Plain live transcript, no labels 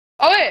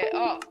Oh wait!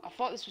 Oh, I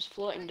thought this was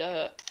floating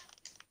dirt.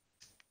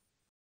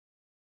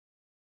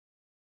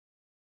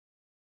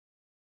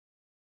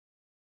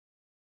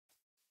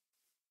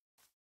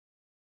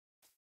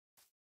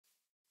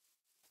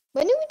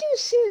 When did we do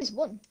series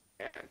 1?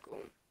 Yeah, cool.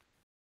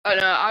 Oh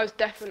no, I was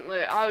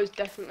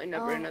definitely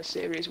never in a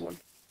series 1.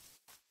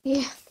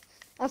 Yeah,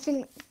 I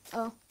think.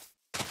 Oh.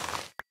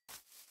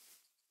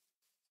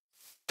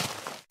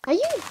 Are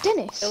you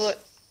Dennis? Hey, look.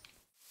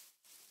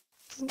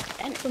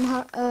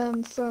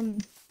 From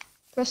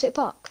Jurassic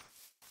Park.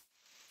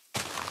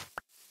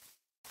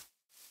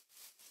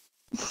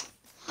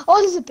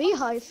 Oh, there's a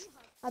beehive.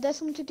 Are there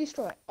something to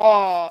destroy it?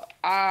 Oh,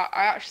 I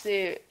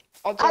actually.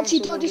 Actually,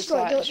 don't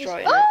destroy it. Don't destroy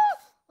it. Ah!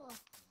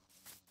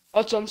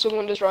 Odds on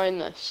someone destroying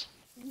this.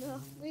 No,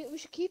 we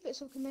should keep it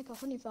so we can make a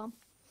honey farm.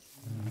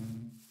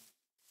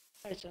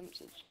 Very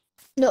tempted.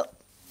 No.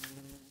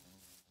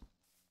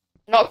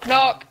 Knock,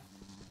 knock.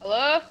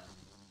 Hello?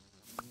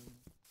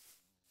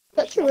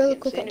 That's a really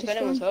quick Seeing at if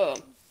anyone's destroying.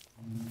 home.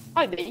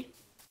 Hi, B.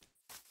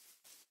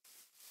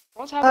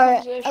 What's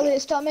happening? Alright,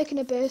 Elliot, start making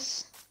a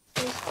base.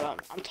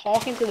 I'm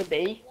talking to the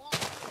bee.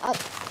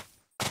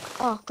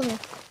 Oh, come here.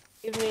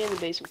 Give me and the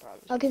bee some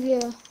privacy. I'll give you.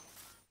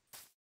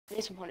 I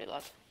need some honey,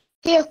 lad.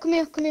 Here, come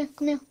here.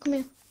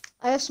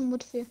 I have some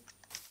wood for you.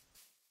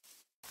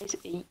 I need to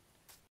eat.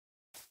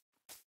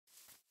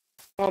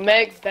 Oh,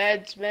 make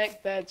beds.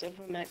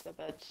 Everyone make their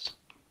beds.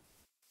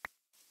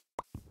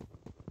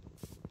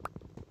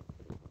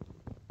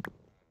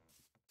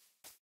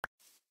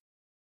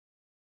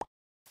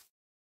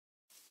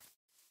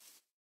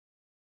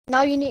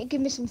 Now you need to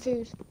give me some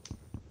food.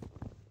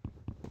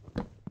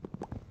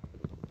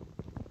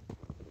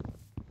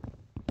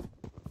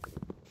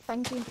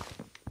 Thank you.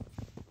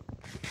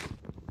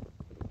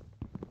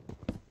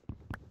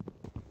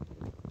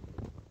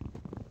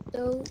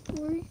 Don't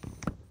worry.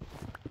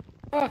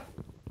 Ah.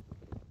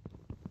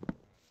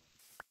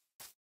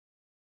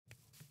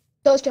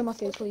 Don't steal my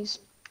food, please.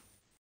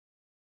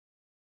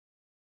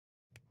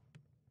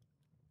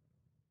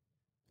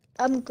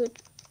 I'm good.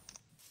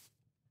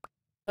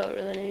 Don't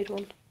really need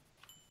one.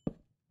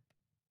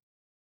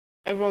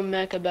 Everyone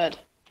make a bed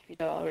if you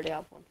don't already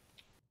have one.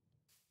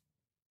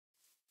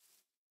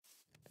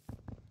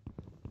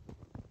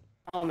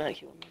 I'll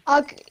make you one.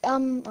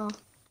 Oh.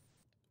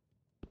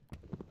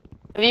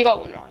 Have you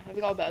got one, right? Have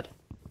you got a bed?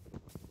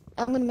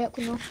 I'm gonna make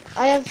one now.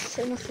 I have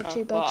enough for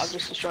 2 beds. Well, I've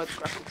just destroyed the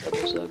crafting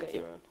table, so get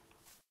your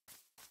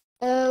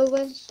own.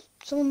 Where's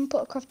someone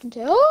put a crafting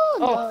table? Oh,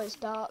 no, it's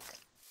dark.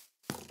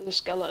 There's a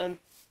skeleton.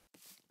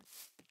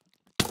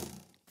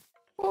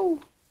 Whoa.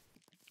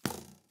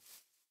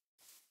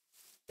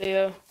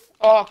 Yeah.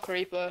 Oh,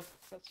 creeper.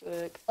 That's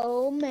sick.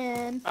 Oh,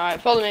 man.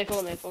 Alright, follow me.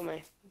 Come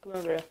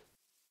over here.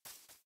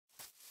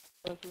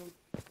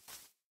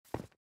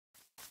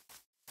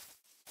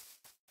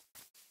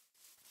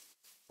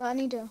 I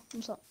need a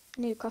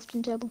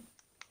crafting table.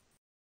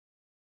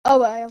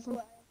 Oh, I have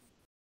one.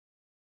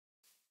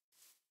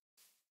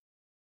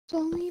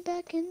 Throw me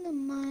back in the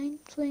mine,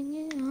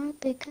 swinging our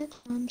big head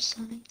from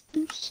side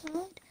to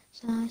side,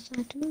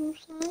 side to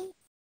side.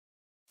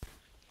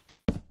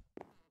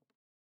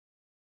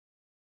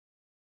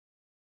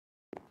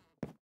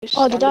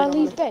 Oh, did I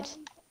leave bed?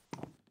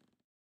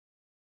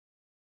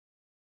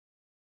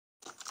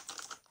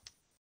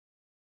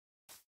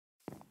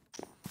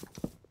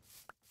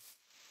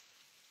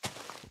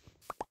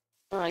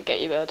 Alright, get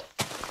your bed.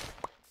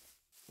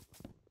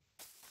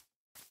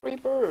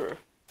 Creeper.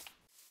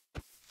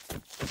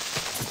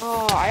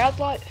 Oh, I had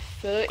like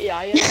 30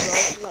 iron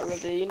as well in that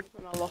ravine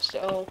and I lost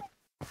it all.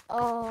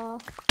 Oh.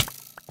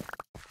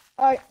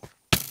 Alright.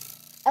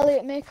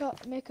 Elliot, make a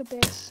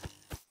base.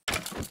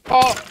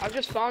 Oh, I've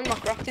just found my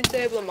crafting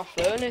table and my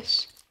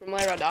furnace from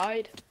where I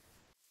died.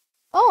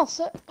 Oh,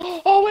 so.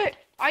 Oh wait,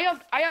 I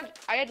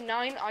had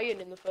 9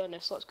 iron in the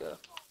furnace. Let's go.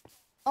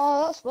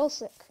 Oh, that's well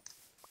sick.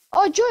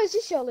 Oh, Joy, is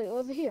this your loot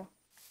over here?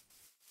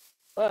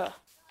 Where?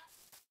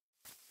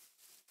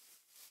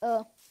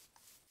 Well,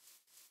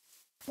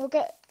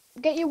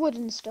 get your wood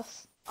and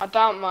stuff. I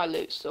doubt my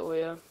loot's still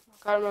here.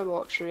 I can't remember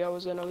what tree I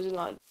was in. I was in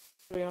like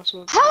 3 or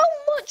something. How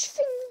much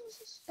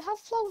things have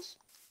flowers?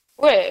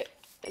 Wait,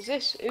 is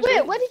this?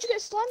 Wait, where did you get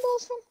slime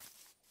balls from?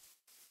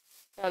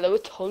 Yeah, there were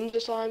tons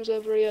of slimes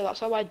over here.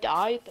 That's how I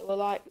died. There were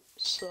like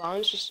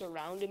slimes just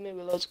surrounding me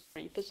with loads of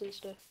creepers and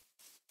stuff.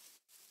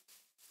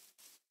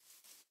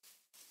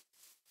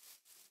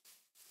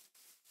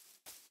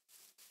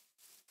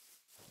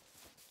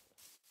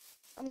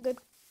 I'm good.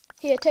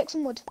 Here, take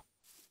some wood.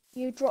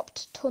 You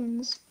dropped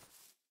tons.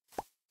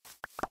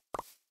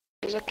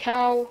 There's a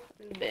cow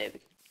and a baby.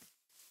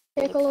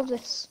 Take all of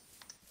this.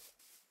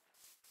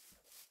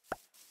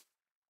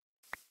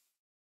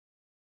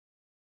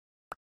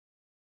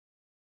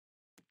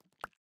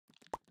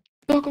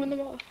 Don't go in the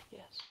water.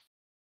 Yes.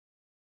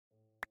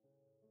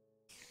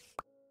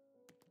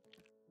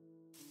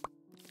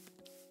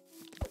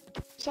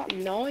 What's that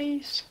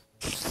noise?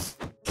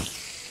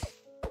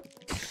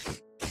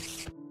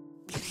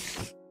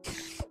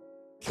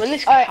 When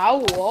this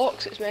cow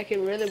walks, it's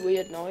making really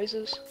weird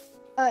noises.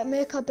 Alright,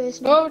 make our base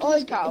Come now. over to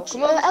this cow.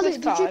 Come over to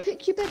Elliot, this did you cow.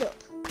 pick your bed up?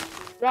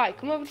 Right,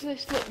 come over to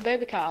this little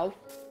baby cow.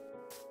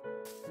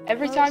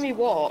 Every Oh, time it's he not-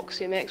 walks,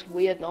 he makes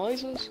weird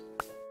noises.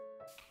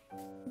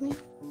 Me?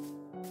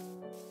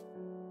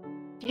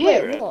 You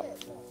hear Wait, it? what?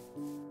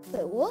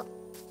 Wait, what?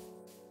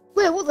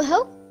 Wait, what the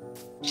hell?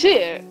 See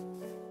it?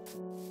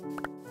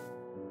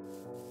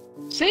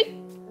 See?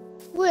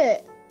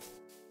 Wait,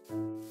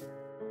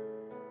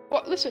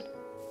 What? Listen.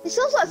 it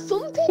sounds like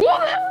thumping. What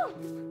the hell?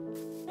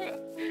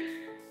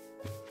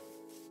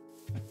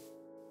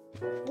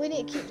 We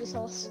need to keep this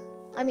horse.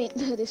 I mean,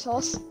 this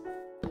horse.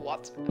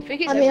 What? I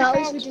think it's I mean, every at cow.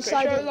 least we It's pretty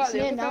decided sure its like the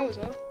name other cow now. as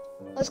well.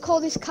 Let's call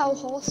this cow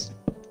horse.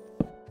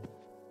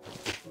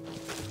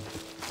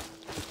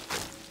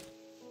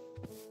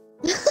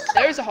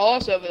 There is a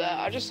horse over there.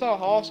 I just saw a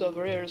horse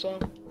over here as well.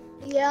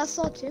 Yeah, I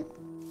saw too.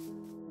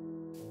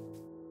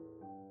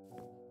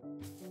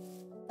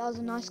 That was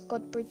a nice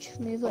God Bridge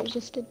move that you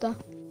just did there.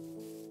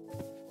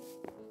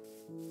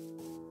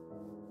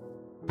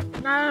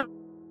 No.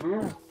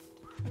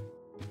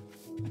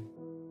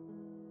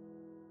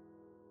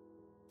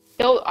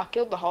 I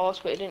killed the horse,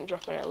 but it didn't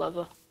drop any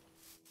leather.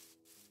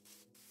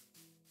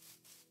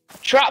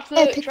 Trap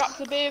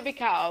the baby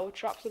cow.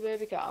 Trap the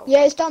baby cow.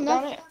 Yeah, it's down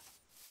Down there. it.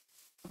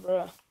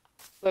 Bruh.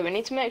 Wait, we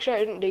need to make sure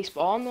it didn't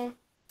despawn though.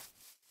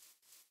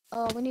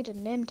 Oh, we need a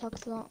name tag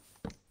for that.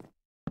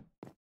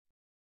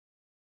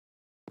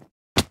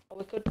 Or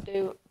we could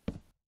do.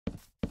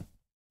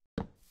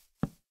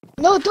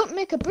 No, don't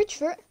make a bridge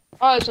for it.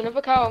 Oh, it's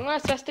another cow. I'm gonna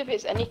test if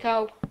it's any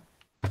cow.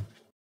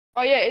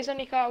 Oh yeah, it is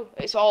any cow.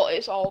 It's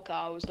all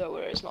cows. Don't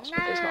worry, it's not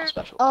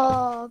special.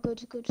 Oh,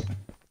 good, good.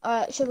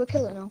 Alright, should we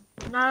kill it now?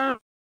 No.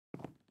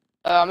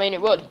 I mean,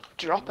 it would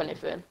drop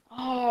anything.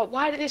 Oh,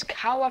 why did this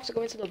cow have to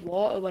go into the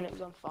water when it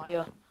was on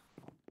fire?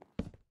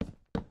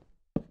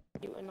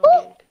 You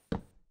annoying.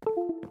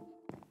 Oh,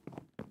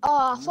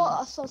 I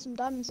thought I saw some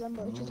diamonds then,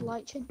 but it was just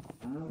lighting.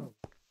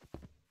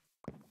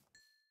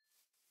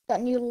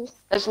 That new.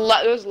 There's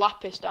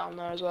lapis down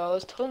there as well.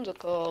 There's tons of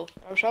coal.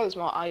 I'm sure there's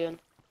more iron.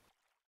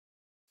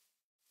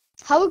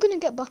 How are we gonna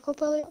get back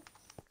up, Elliot?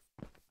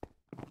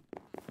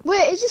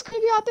 Wait, is this gonna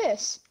be our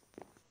base?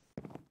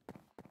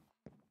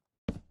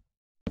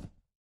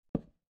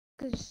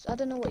 Because I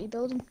don't know what you're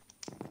building.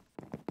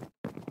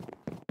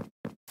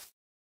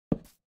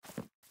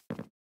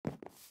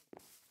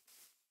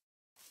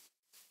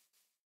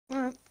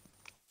 Alright.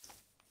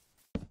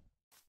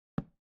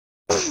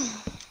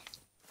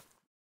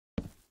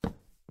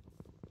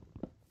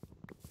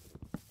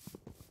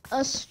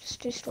 Let's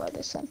just destroy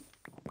this then.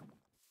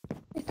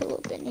 Make a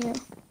little bit new.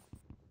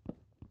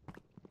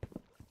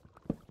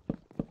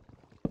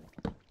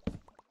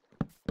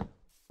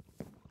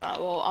 Right,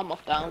 well, I'm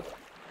off down.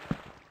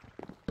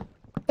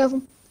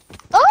 Careful.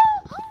 Oh!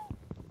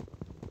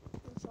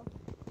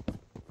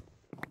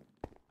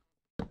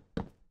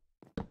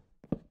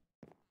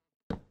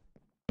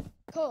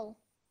 Cool.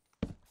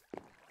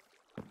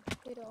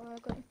 You don't want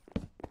to go.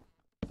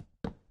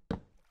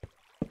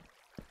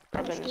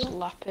 Grabbing this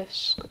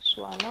lapis, 'cause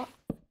why not?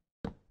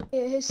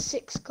 Yeah, here's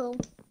 6 coal.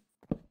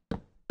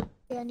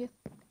 Behind you.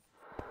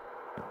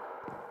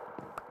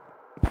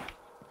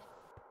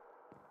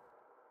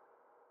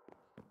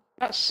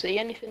 Can't see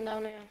anything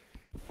down here.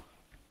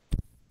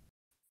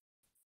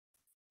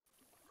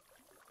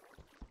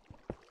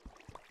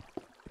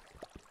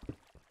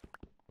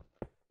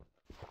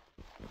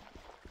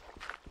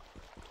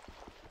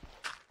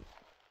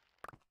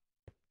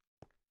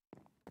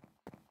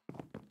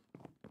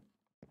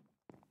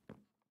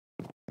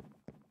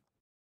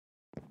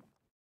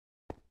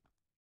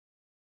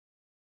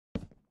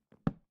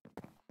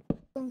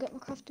 Go and get my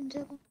crafting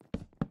table.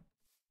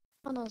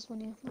 Oh no, there's one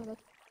here. My bad.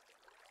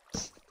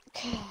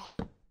 Okay.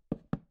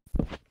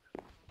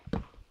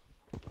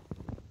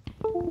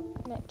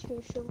 Net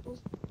 2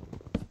 shovels.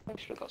 I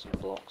should have got some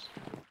blocks.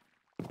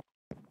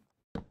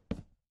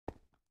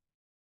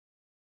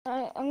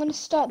 Alright, I'm gonna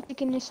start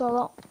digging this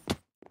all up.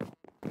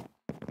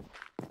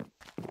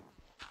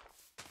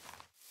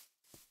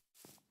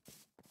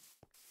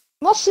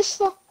 What's this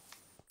for?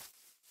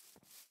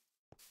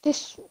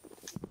 This.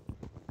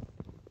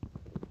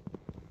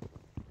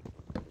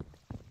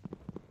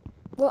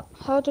 What?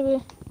 How do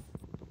we?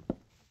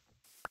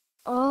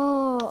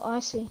 Oh, I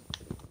see.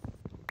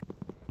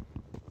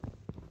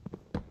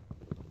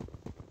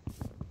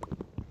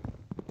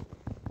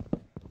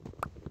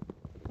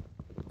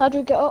 How do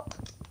we get up?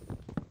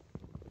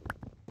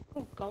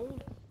 Oh,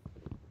 gold.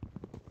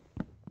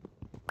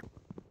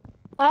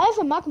 I have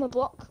a magma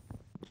block,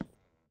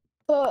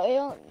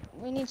 but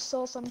we need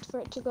soul sand for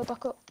it to go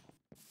back up.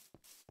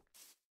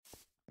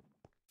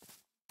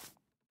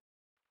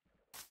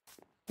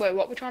 Wait,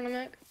 what are we trying to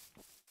make?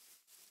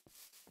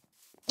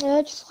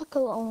 Yeah, just like a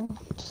little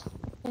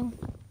thing.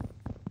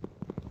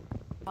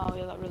 Oh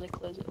yeah, that really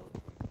clears it up.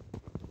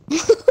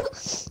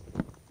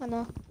 I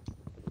know.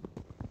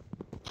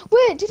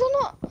 Wait, did I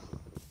not?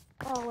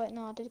 Oh wait,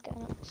 no, I did get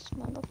an axe.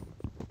 My bad.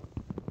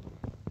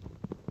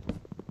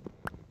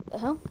 The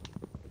hell?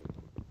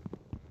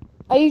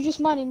 Are you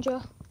just mining,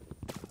 Joe?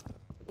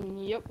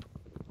 Yep.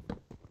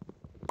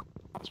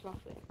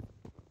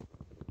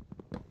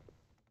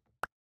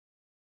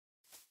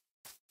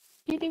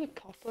 do you do with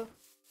copper?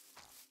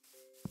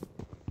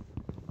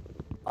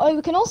 Oh,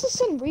 we can also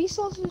send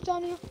resources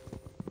down here.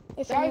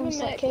 If Do I anyone's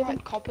even like make caving.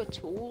 like copper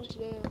tools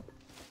though?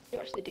 You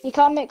actually do. You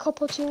can't make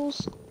copper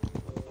tools.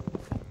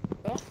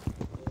 What?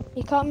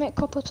 You can't make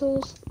copper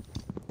tools.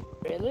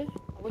 Really?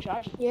 I wish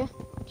I. Yeah.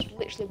 That's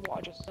literally what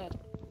I just said.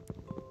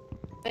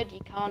 I said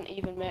you can't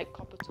even make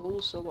copper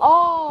tools, so what?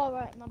 Oh,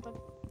 right, my bad.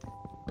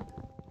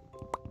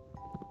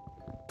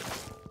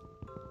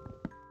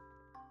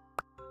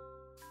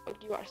 What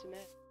do you actually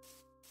make?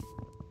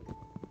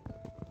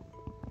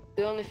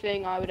 The only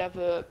thing I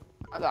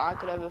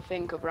could ever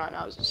think of right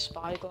now is a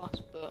spyglass,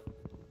 but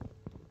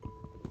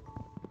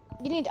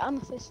You need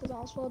amethyst for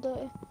that as well,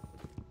 don't you?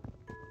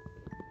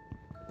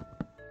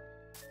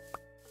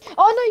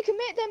 Oh no, you can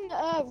make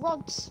them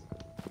rods.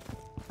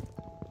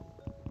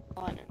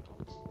 lightning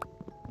rods.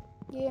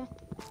 Yeah.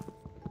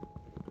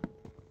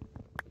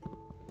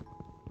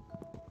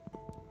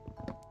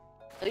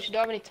 At least you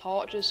don't have any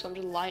torches, so I'm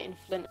just lighting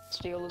flint and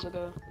steel as I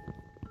go.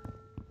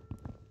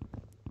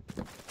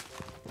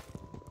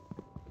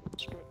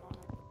 Strip mine.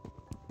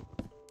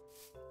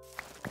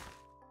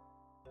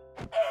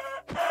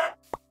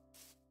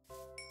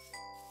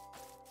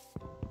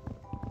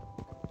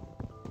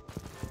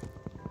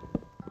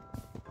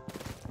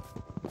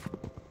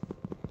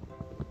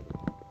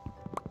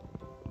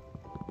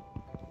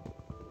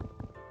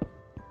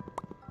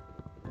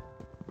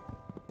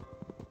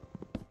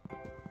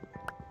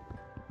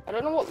 I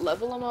don't know what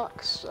level I'm at,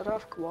 'cause I don't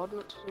have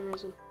coordinates for some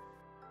reason.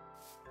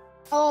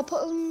 Oh, I'll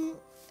put them.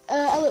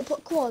 Elliot,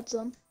 put quads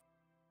on.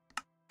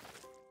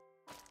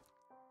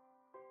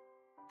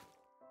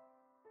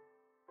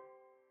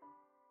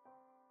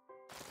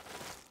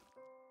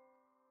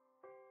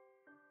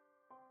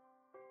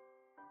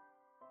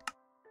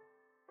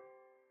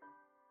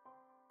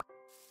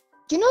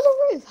 Do you know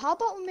the roof? How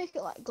about we make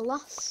it like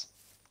glass?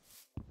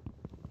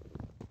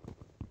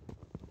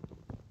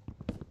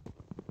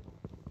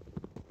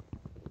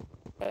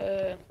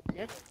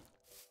 Yeah.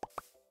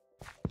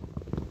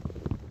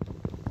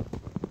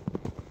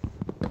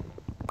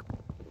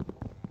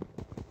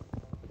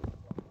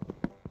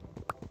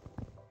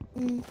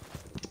 Mm.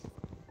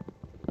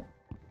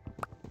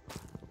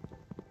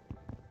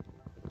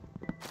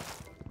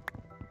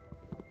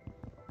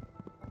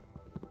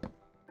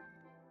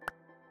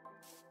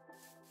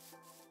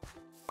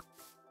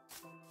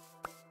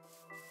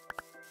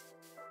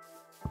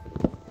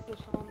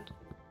 Just found.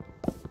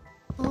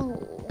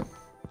 Oh,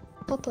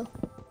 Papa.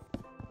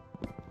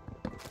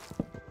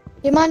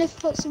 Do you mind if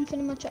I put something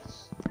in my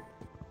chest?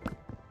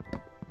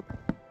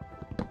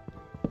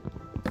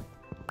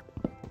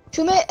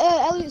 Should we make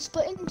Elliot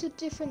split into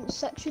different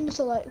sections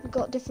so like we've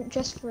got different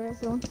chests for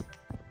everyone?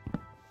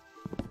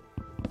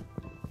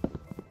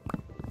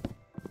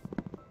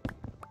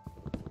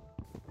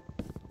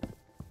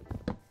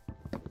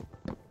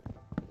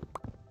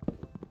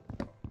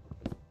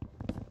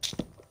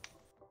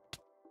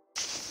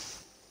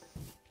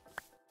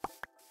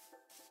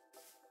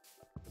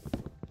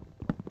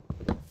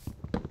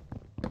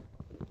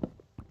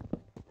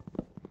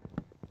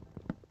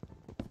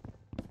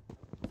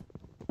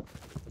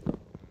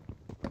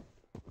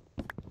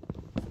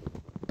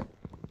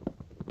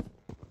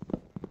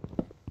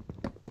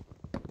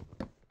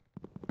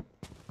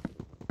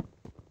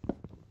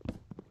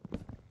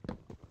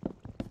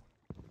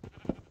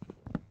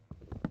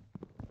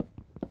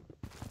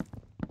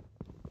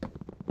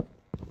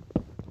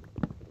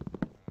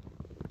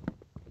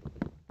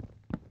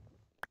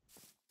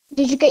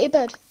 Did you get your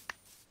bed?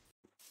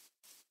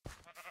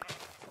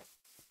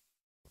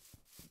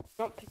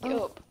 Not pick it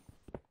Oh. up.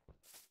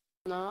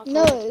 No,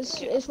 No,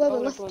 it's it's where we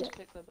left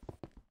it.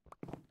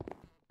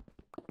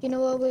 You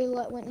know where we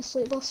like went to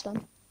sleep last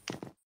time?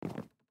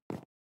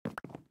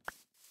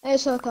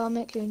 It's okay, I'll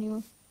make you a new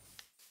one.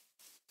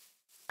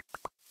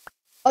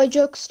 Oh,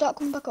 Joke, start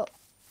coming back up.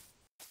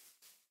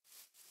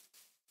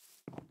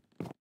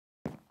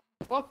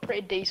 Well,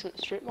 pretty decent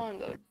strip mine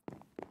though.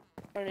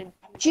 Only-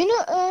 Do you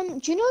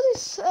know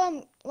this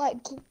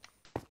like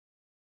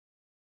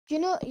do you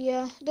know,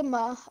 yeah, doesn't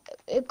matter.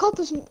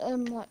 Copper's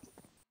like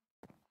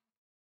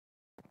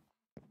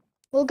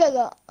we'll get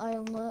that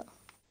iron later.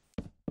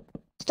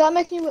 Start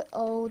making you.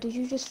 Oh, did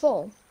you just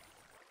fall?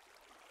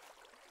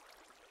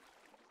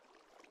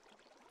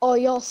 Oh,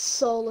 you're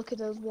so lucky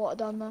there's water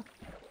down there.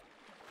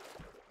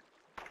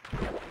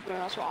 Yeah,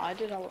 that's what I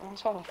did.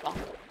 That's what I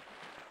found.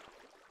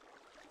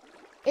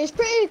 It's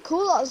pretty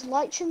cool that it's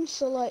lichen,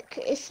 so like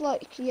if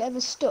like you ever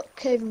stuck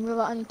caving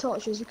without any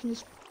torches, you can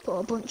just put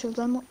a bunch of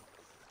them up.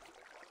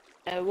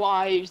 What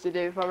I usually do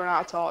if I run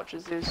out of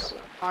torches is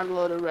find a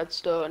load of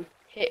redstone,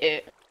 hit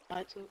it,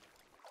 lights up,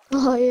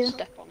 Oh yeah.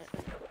 step on it.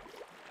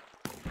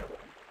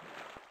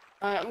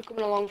 Alright, I'm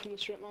coming along from the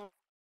strip mine.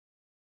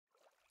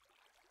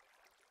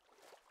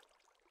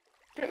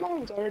 Strip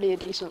mine's already a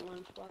decent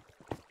length, but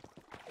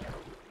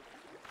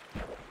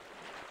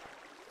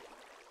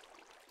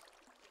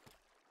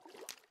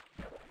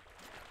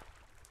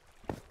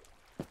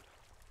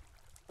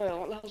oh,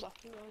 what the hell's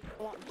happening?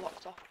 Oh, that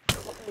blocked off.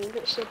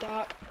 It's so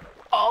dark.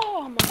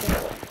 Oh my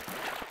god.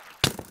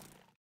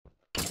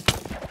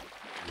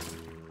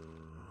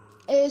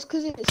 It's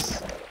because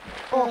it's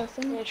Oh,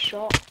 thing. nice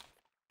shot.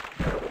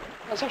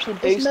 That's actually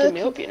It's boosting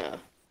me murky. up, you know.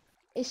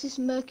 It's this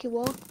murky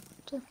water.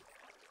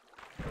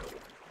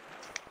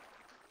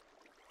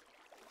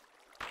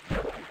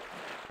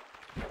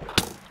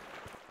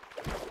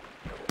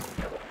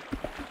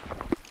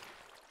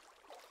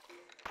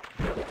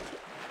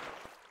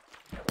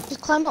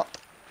 Just climb up.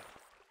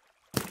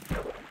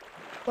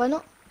 Why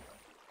not?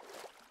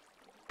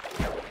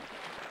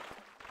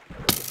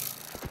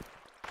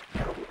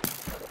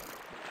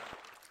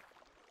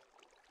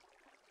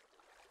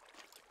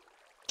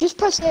 Just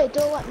press A,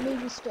 don't like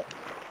move your stick.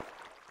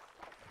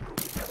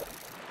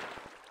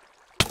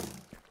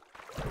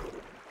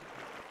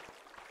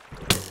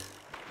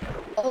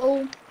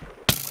 Oh.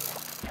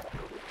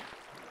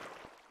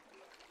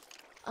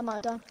 I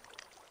might die.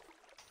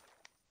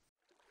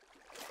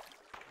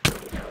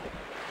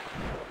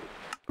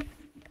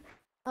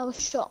 I was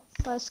shot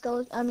by a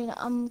skeleton. I mean,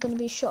 I'm gonna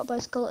be shot by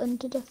a skeleton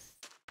to death.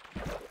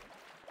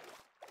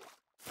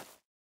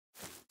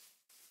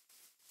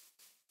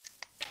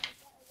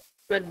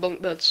 Red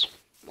bunk beds.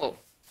 Well,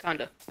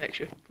 kinda,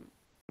 actually.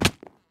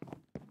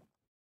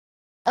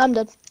 I'm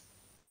dead.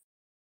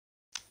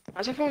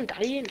 How's everyone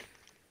dying?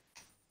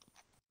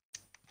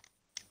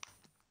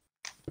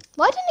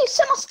 Why didn't you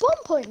set my spawn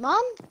point,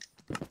 man?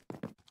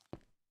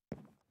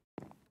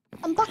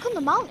 I'm back on the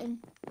mountain.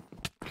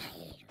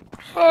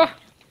 Oh!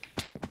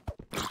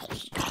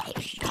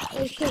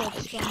 It's good at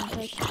spawning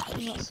place.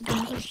 That's a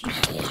dumb question.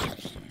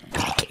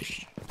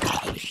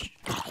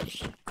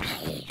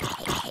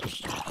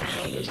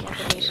 There's like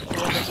a whole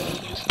squad of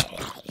zombies.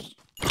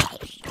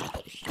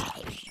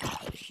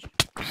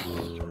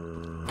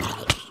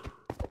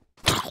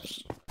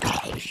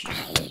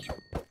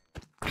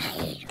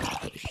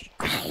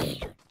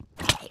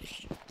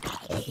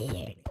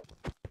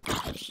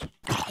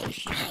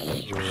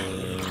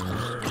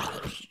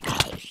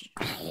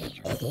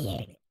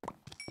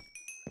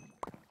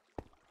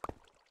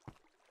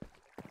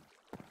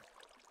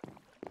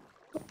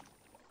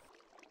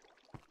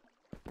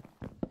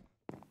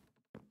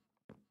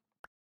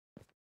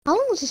 How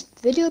long has this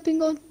video been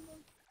going?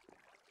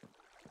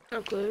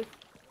 No clue.